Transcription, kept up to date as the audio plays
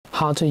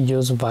how to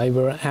use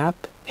Viber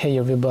app. Hey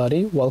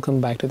everybody, welcome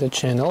back to the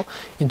channel.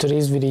 In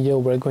today's video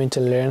we're going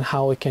to learn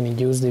how we can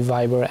use the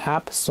Viber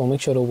app, so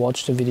make sure to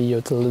watch the video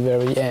till the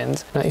very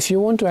end. Now if you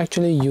want to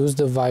actually use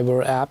the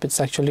Viber app, it's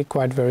actually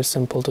quite very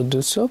simple to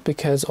do so,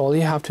 because all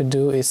you have to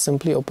do is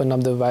simply open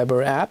up the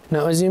Viber app.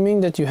 Now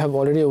assuming that you have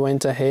already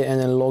went ahead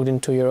and then logged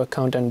into your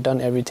account and done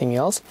everything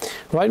else,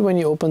 right when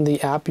you open the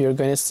app you're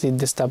going to see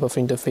this type of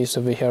interface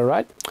over here,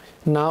 right?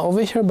 Now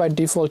over here by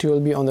default you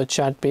will be on the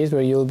chat page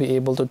where you'll be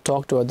able to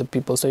talk to other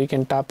people, so you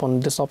can tap on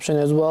this option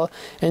as well,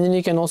 and then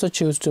you can also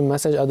choose to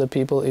message other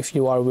people if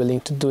you are willing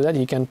to do that.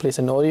 You can place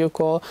an audio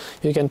call,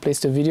 you can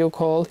place the video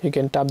call, you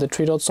can tap the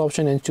three dots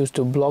option and choose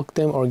to block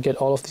them or get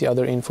all of the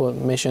other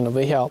information over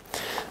here.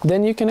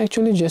 Then you can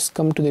actually just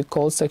come to the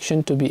call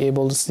section to be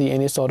able to see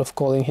any sort of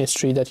calling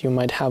history that you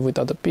might have with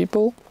other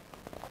people.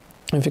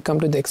 If you come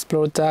to the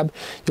Explore tab,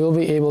 you'll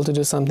be able to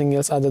do something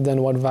else other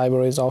than what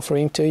Viber is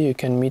offering to you. You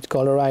can meet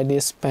caller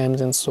IDs,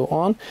 spams, and so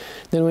on.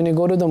 Then when you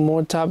go to the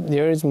More tab,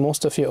 there is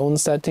most of your own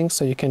settings.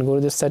 So you can go to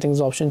the settings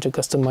option to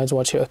customize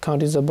what your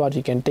account is about.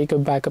 You can take a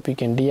backup, you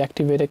can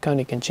deactivate account,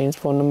 you can change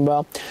phone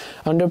number.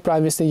 Under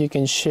privacy, you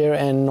can share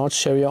and not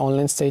share your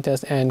online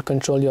status and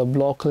control your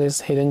block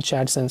list, hidden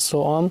chats, and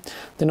so on.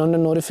 Then under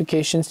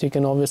notifications, you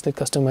can obviously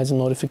customize the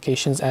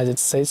notifications as it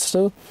says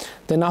so.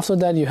 Then after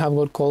that, you have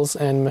got calls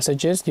and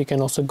messages. You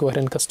can also go ahead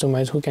and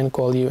customize who can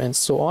call you and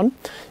so on.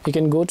 You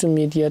can go to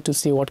media to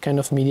see what kind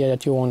of media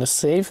that you want to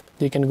save.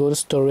 You can go to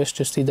storage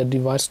to see the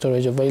device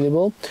storage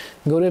available.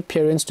 Go to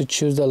appearance to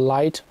choose the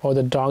light or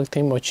the dark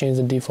theme or change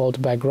the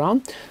default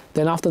background.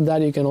 Then after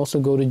that you can also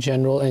go to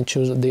general and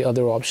choose the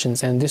other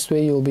options, and this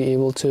way you'll be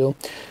able to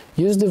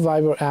use the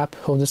Viber app.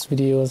 Hope this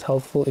video was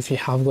helpful. If you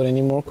have got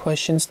any more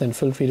questions, then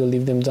feel free to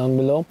leave them down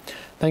below.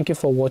 Thank you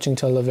for watching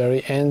till the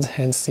very end,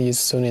 and see you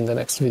soon in the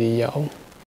next video.